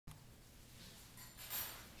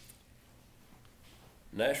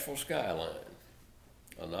Nashville Skyline,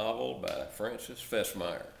 a novel by Francis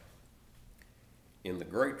Fesmire. In the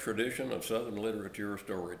great tradition of Southern literature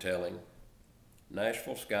storytelling,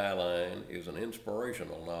 Nashville Skyline is an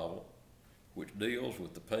inspirational novel which deals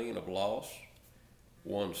with the pain of loss,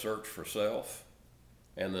 one's search for self,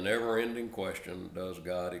 and the never-ending question, does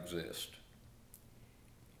God exist?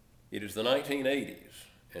 It is the 1980s,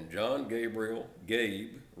 and John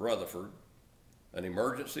Gabe Rutherford, an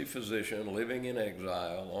emergency physician living in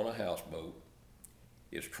exile on a houseboat,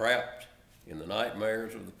 is trapped in the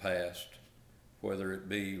nightmares of the past, whether it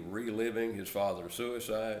be reliving his father's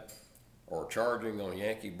suicide or charging on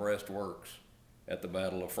Yankee breastworks at the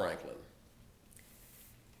Battle of Franklin.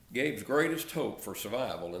 Gabe's greatest hope for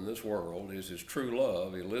survival in this world is his true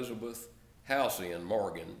love, Elizabeth Halcyon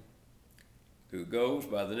Morgan, who goes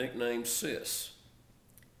by the nickname Sis.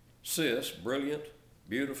 Sis, brilliant,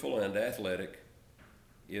 beautiful, and athletic,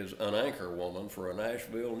 is an anchor woman for a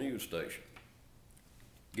Nashville news station.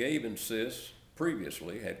 Gabe and Sis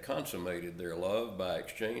previously had consummated their love by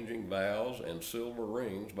exchanging vows and silver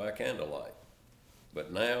rings by candlelight.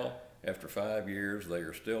 But now, after 5 years, they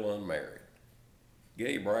are still unmarried.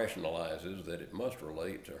 Gabe rationalizes that it must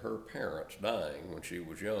relate to her parents dying when she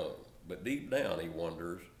was young, but deep down he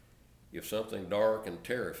wonders if something dark and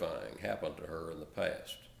terrifying happened to her in the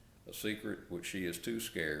past, a secret which she is too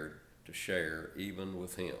scared to share even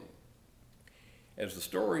with him. As the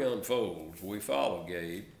story unfolds, we follow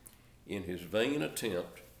Gabe in his vain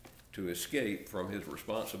attempt to escape from his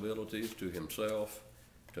responsibilities to himself,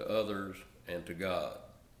 to others, and to God.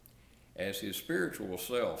 As his spiritual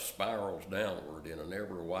self spirals downward in an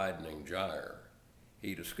ever-widening gyre,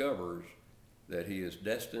 he discovers that he is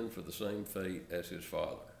destined for the same fate as his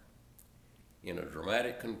father. In a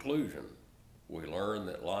dramatic conclusion, we learn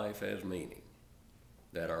that life has meaning,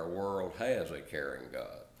 that our world has a caring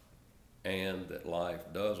God, and that life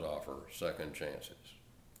does offer second chances.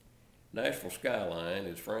 Nashville Skyline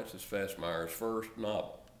is Francis Fesmire's first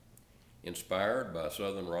novel, inspired by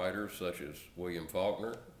Southern writers such as William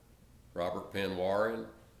Faulkner, Robert Penn Warren,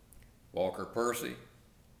 Walker Percy,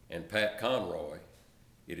 and Pat Conroy.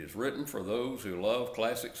 It is written for those who love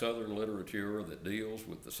classic Southern literature that deals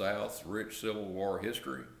with the South's rich Civil War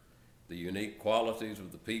history, the unique qualities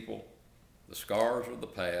of the people, the scars of the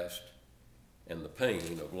past, and the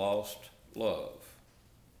pain of lost love.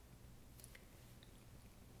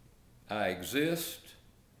 I exist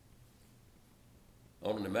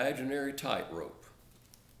on an imaginary tightrope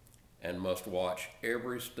and must watch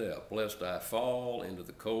every step lest I fall into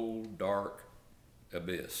the cold, dark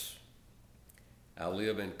abyss. I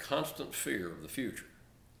live in constant fear of the future,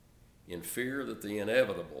 in fear that the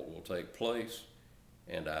inevitable will take place,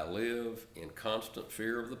 and I live in constant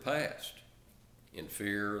fear of the past, in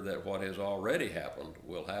fear that what has already happened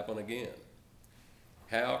will happen again.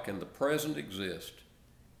 How can the present exist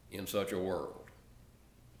in such a world?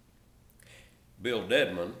 Bill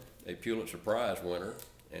Dedman, a Pulitzer Prize winner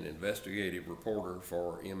and investigative reporter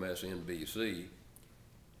for MSNBC,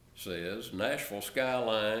 says, Nashville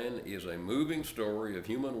Skyline is a moving story of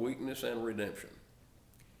human weakness and redemption.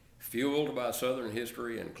 Fueled by Southern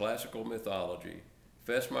history and classical mythology,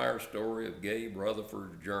 Fesmire's story of Gabe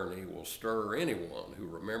Rutherford's journey will stir anyone who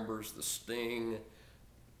remembers the sting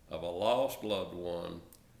of a lost loved one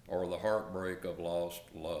or the heartbreak of lost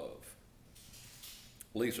love.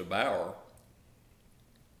 Lisa Bauer,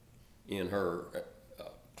 in her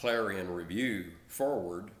Clarion Review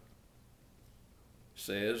foreword,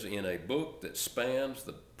 says, in a book that spans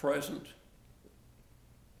the present,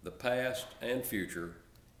 the past, and future,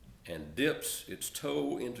 and dips its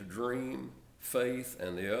toe into dream, faith,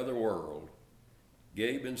 and the other world,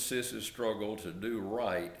 Gabe and Sis's struggle to do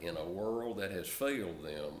right in a world that has failed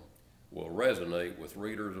them will resonate with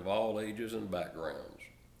readers of all ages and backgrounds.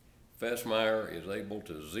 Fesmire is able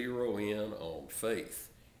to zero in on faith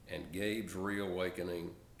and Gabe's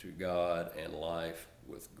reawakening to God and life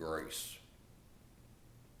with grace.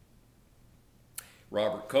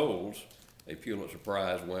 Robert Coles, a Pulitzer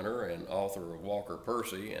Prize winner and author of Walker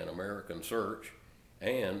Percy and American Search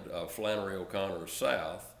and of Flannery O'Connor's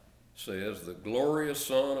South, says, the glorious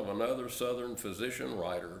son of another Southern physician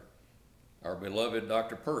writer, our beloved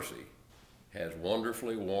Dr. Percy, has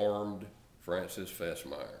wonderfully warmed Francis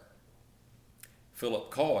Fesmire. Philip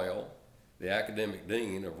Coyle, the academic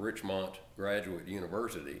dean of Richmond Graduate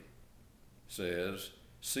University, says,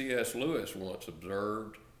 C.S. Lewis once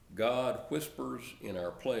observed, God whispers in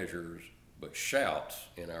our pleasures, but shouts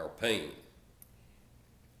in our pain.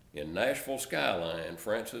 In Nashville Skyline,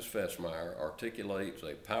 Francis Fesmire articulates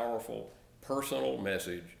a powerful personal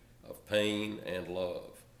message of pain and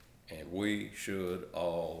love, and we should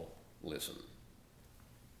all listen.